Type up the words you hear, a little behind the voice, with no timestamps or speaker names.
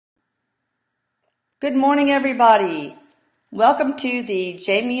Good morning, everybody. Welcome to the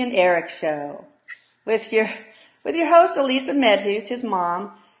Jamie and Eric show with your host Elisa Medhus, his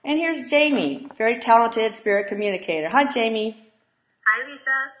mom, and here's Jamie, very talented spirit communicator. Hi, Jamie. Hi,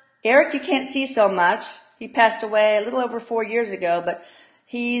 Lisa. Eric, you can't see so much. He passed away a little over 4 years ago, but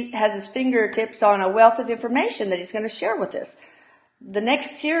he has his fingertips on a wealth of information that he's going to share with us. The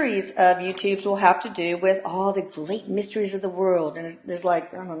next series of YouTubes will have to do with all the great mysteries of the world. And there's I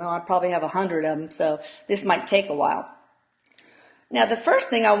don't know, I probably have 100 of them, so this might take a while. Now, the first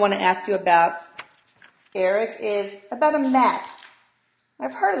thing I want to ask you about, Eric, is about a map.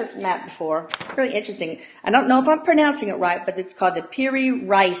 I've heard of this map before. It's really interesting. I don't know if I'm pronouncing it right, but it's called the Piri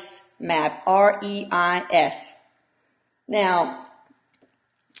Reis map, R-E-I-S. Now,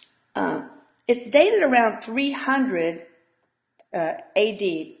 it's dated around 300 AD.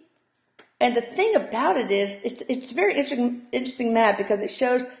 And the thing about it is, it's a very interesting map because it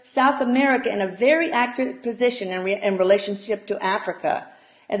shows South America in a very accurate position in relationship to Africa.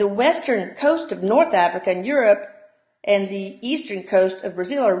 And the western coast of North Africa and Europe and the eastern coast of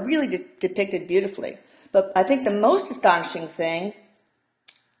Brazil are really depicted beautifully. But I think the most astonishing thing,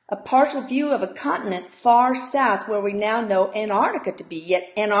 a partial view of a continent far south where we now know Antarctica to be,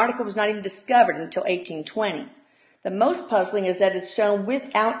 yet Antarctica was not even discovered until 1820. The most puzzling is that it's shown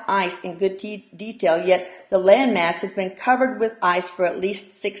without ice in good detail, yet the landmass has been covered with ice for at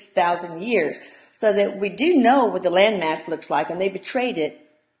least 6,000 years. So that we do know what the landmass looks like, and they betrayed it,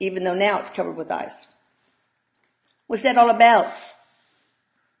 even though now it's covered with ice. What's that all about?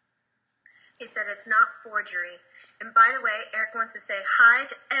 He said it's not forgery. And by the way, Eric wants to say hi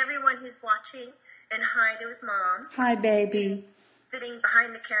to everyone who's watching and hi to his mom. Hi, baby. He's sitting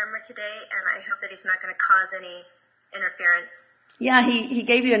behind the camera today, and I hope that he's not going to cause any interference. Yeah, he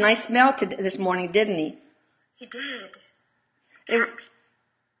gave you a nice smell this morning, didn't he? He did. And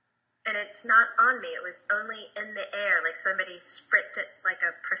it's not on me. It was only in the air, like somebody spritzed it like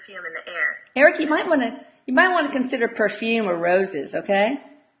a perfume in the air. Eric, you might want to consider perfume or roses, okay?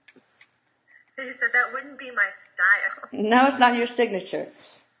 He said that wouldn't be my style. No, it's not your signature.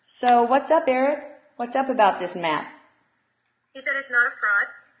 So what's up, Eric? What's up about this map? He said it's not a fraud.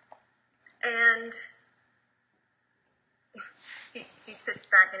 And he sits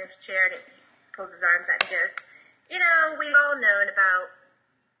back in his chair and he pulls his arms out and goes, we've all known about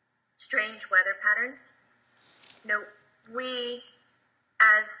strange weather patterns. We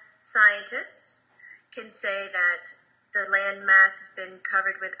as scientists can say that the land mass has been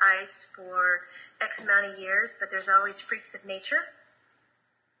covered with ice for X amount of years, but there's always freaks of nature.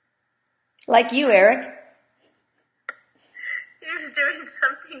 Like you, Eric. He was doing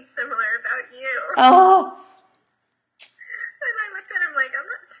something similar about you. Oh. And I looked at him like, I'm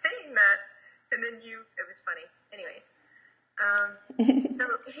not saying that. And then it was funny. Anyways. So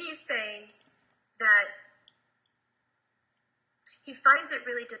he's saying that he finds it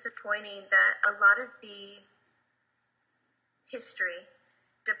really disappointing that a lot of the history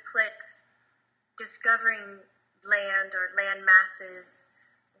depicts discovering land or land masses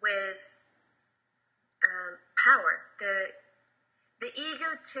with power. The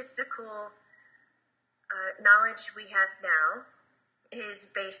egotistical knowledge we have now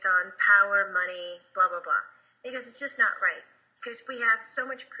is based on power, money, blah, blah, blah. Because it's just not right. Because we have so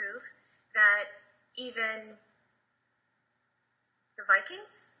much proof that even the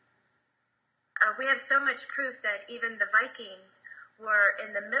Vikings, we have so much proof that even the Vikings were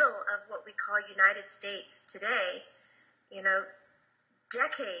in the middle of what we call United States today,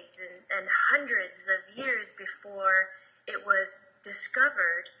 decades and hundreds of years before it was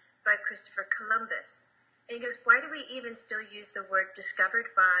discovered by Christopher Columbus. And he goes, why do we even still use the word discovered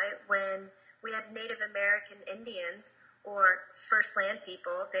by when we had Native American Indians or first land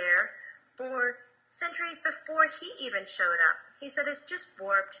people there for centuries before he even showed up? He said it's just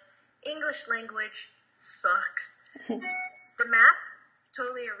warped. English language sucks. The map,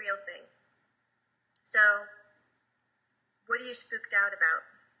 totally a real thing. So, what are you spooked out about?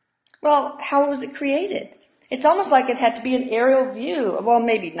 Well, how was it created? It's almost like it had to be an aerial view. Well,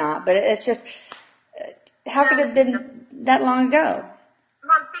 maybe not, but it's just, how could it have been that long ago?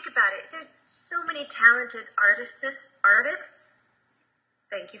 Mom, think about it. There's so many talented artists.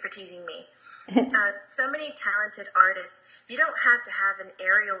 Thank you for teasing me. So many talented artists. You don't have to have an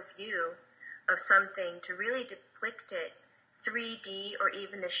aerial view of something to really depict it 3D or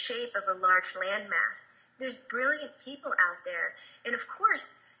even the shape of a large landmass. There's brilliant people out there. And of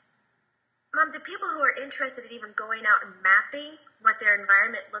course, Mom, the people who are interested in even going out and mapping what their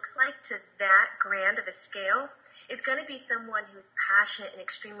environment looks like to that grand of a scale is going to be someone who's passionate and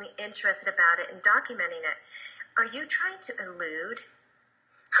extremely interested about it and documenting it. Are you trying to elude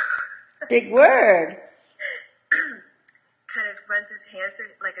Big word. Kind of runs his hands through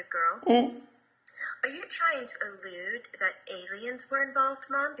like a girl. Are you trying to allude that aliens were involved,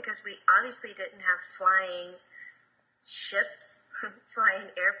 Mom? Because we obviously didn't have flying ships, flying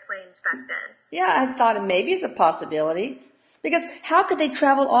airplanes back then. Yeah, I thought maybe it's a possibility. Because how could they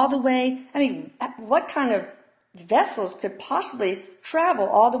travel all the way? I mean, what kind of vessels could possibly travel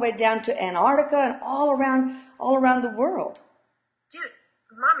all the way down to Antarctica and all around the world? Dude,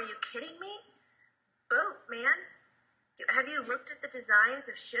 Mom, are you kidding me? Boat, man. Have you looked at the designs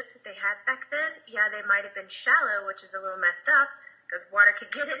of ships that they had back then? Yeah, they might have been shallow, which is a little messed up because water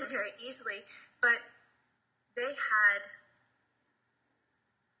could get in very easily. But they had.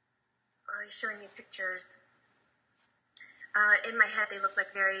 Oh, he's showing me pictures. In my head, they look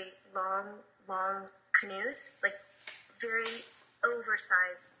like very long canoes, like very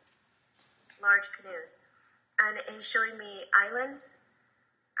oversized, large canoes. And he's showing me islands.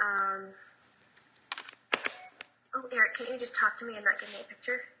 Oh, Eric, can you just talk to me and not give me a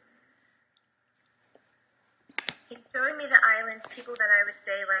picture? He's showing me the islands, people that I would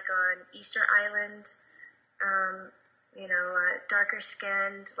say like on Easter Island, darker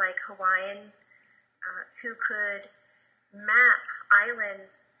skinned, like Hawaiian, who could map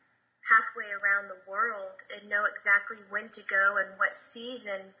islands halfway around the world and know exactly when to go and what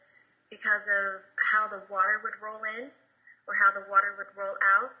season because of how the water would roll in or how the water would roll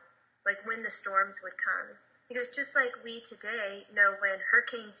out, like when the storms would come. He goes, just like we today know when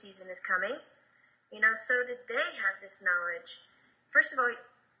hurricane season is coming, so did they have this knowledge. First of all,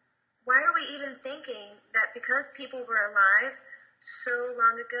 why are we even thinking that because people were alive so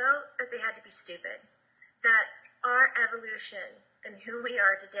long ago that they had to be stupid? That our evolution and who we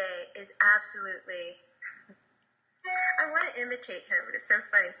are today is absolutely, I want to imitate him, but it's so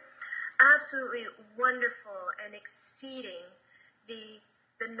funny, absolutely wonderful and exceeding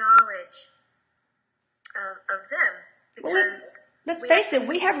the knowledge of them. Because let's face it,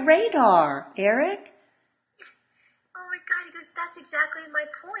 we have radar, Eric. Oh my God, he goes, that's exactly my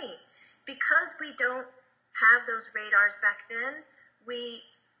point. Because we don't have those radars back then, we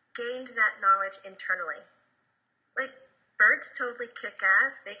gained that knowledge internally. Like, birds totally kick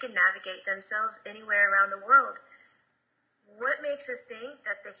ass. They can navigate themselves anywhere around the world. What makes us think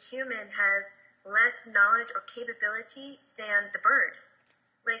that the human has less knowledge or capability than the bird?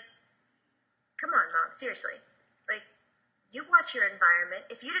 Like, come on, Mom, seriously. Like, you watch your environment.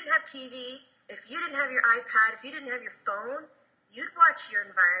 If you didn't have TV, if you didn't have your iPad, if you didn't have your phone, you'd watch your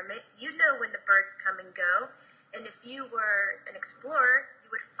environment. You'd know when the birds come and go. And if you were an explorer, you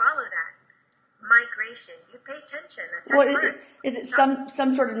would follow that. Migration. You pay attention. That's how you learn. Is it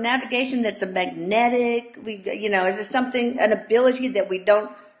some sort of navigation that's a magnetic? Is it something, an ability that we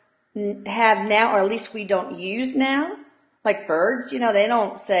don't have now, or at least we don't use now? Like birds, they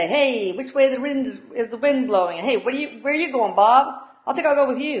don't say, "Hey, which way the wind is the wind blowing?" Hey, where are you going, Bob? I think I'll go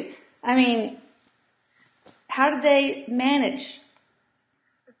with you. I mean, how do they manage?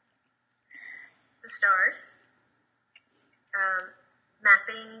 The stars.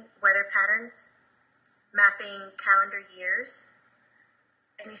 Mapping weather patterns, mapping calendar years.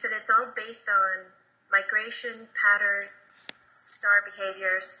 And he said it's all based on migration patterns, star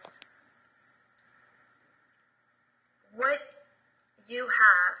behaviors. What you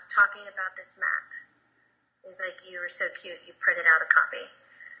have talking about this map is like you were so cute, you printed out a copy.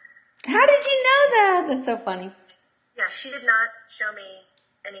 How did you know that? That's so funny. Yeah, she did not show me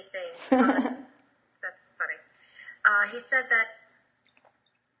anything. That's funny. He said that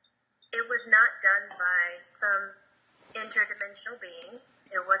it was not done by some interdimensional being.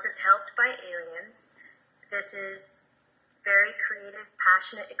 It wasn't helped by aliens. This is very creative,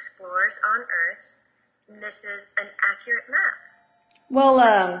 passionate explorers on Earth. And this is an accurate map. Well,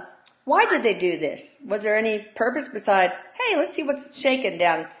 why did they do this? Was there any purpose besides, hey, let's see what's shaking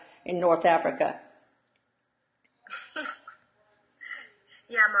down in North Africa?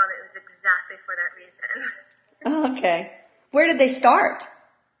 Yeah, Mom, it was exactly for that reason. Okay. Where did they start?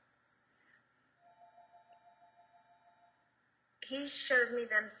 He shows me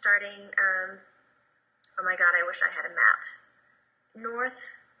them starting, oh my God, I wish I had a map.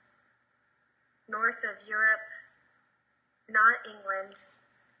 North of Europe, not England,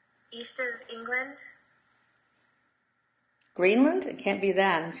 east of England. Greenland? It can't be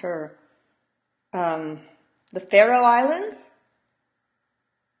that, I'm sure. The Faroe Islands?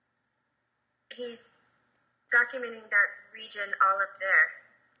 He's documenting that region all up there.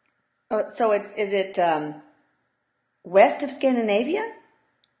 Oh, so is it west of Scandinavia?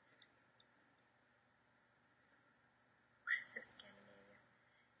 West of Scandinavia.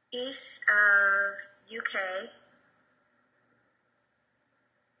 East of UK.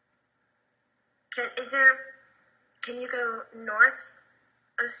 Can you go north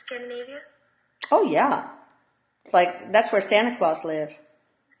of Scandinavia? Oh, yeah. It's like, that's where Santa Claus lives.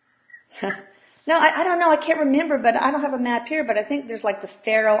 No, I don't know. I can't remember, but I don't have a map here. But I think there's like the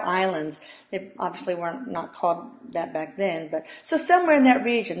Faroe Islands. They obviously weren't not called that back then, but so somewhere in that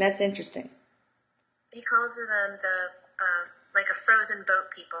region. That's interesting. He calls them like a frozen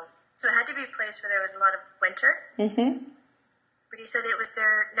boat people. So it had to be a place where there was a lot of winter. Mm-hmm. But he said it was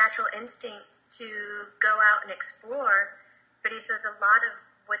their natural instinct to go out and explore. But he says a lot of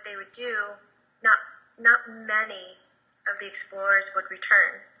what they would do, not many of the explorers would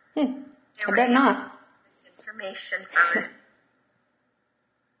return. I bet not. Information from it.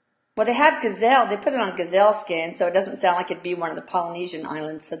 Well, they have gazelle. They put it on gazelle skin, so it doesn't sound like it'd be one of the Polynesian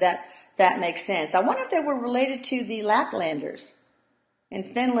islands. So that makes sense. I wonder if they were related to the Laplanders in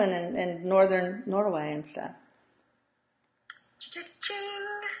Finland and northern Norway and stuff.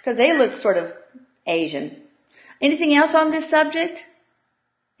 Because they look sort of Asian. Anything else on this subject,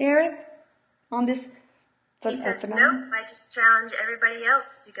 Erik? On this He says, phenomenon? nope, I just challenge everybody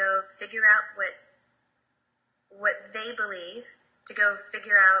else to go figure out what they believe, to go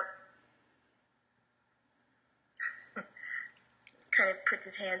figure out, kind of puts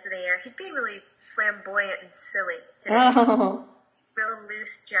his hands in the air. He's being really flamboyant and silly today. Oh. Real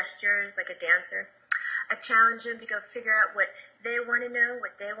loose gestures, like a dancer. I challenge them to go figure out what they want to know,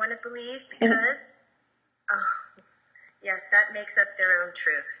 what they want to believe, because, yes, that makes up their own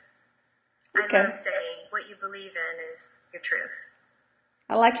truth. Okay. I love saying what you believe in is your truth.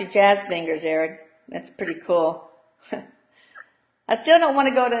 I like your jazz fingers, Erik. That's pretty cool. I still don't want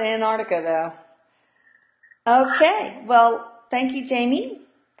to go to Antarctica, though. Okay. Well, thank you, Jamie.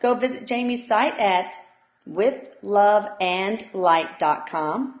 Go visit Jamie's site at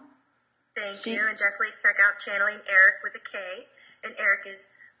withloveandlight.com. Thank you, and definitely check out Channeling Erik with a K. And Erik is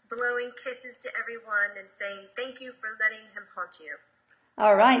blowing kisses to everyone and saying thank you for letting him haunt you.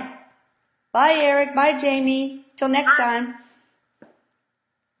 All right. Bye, Erik. Bye, Jamie. Till next time.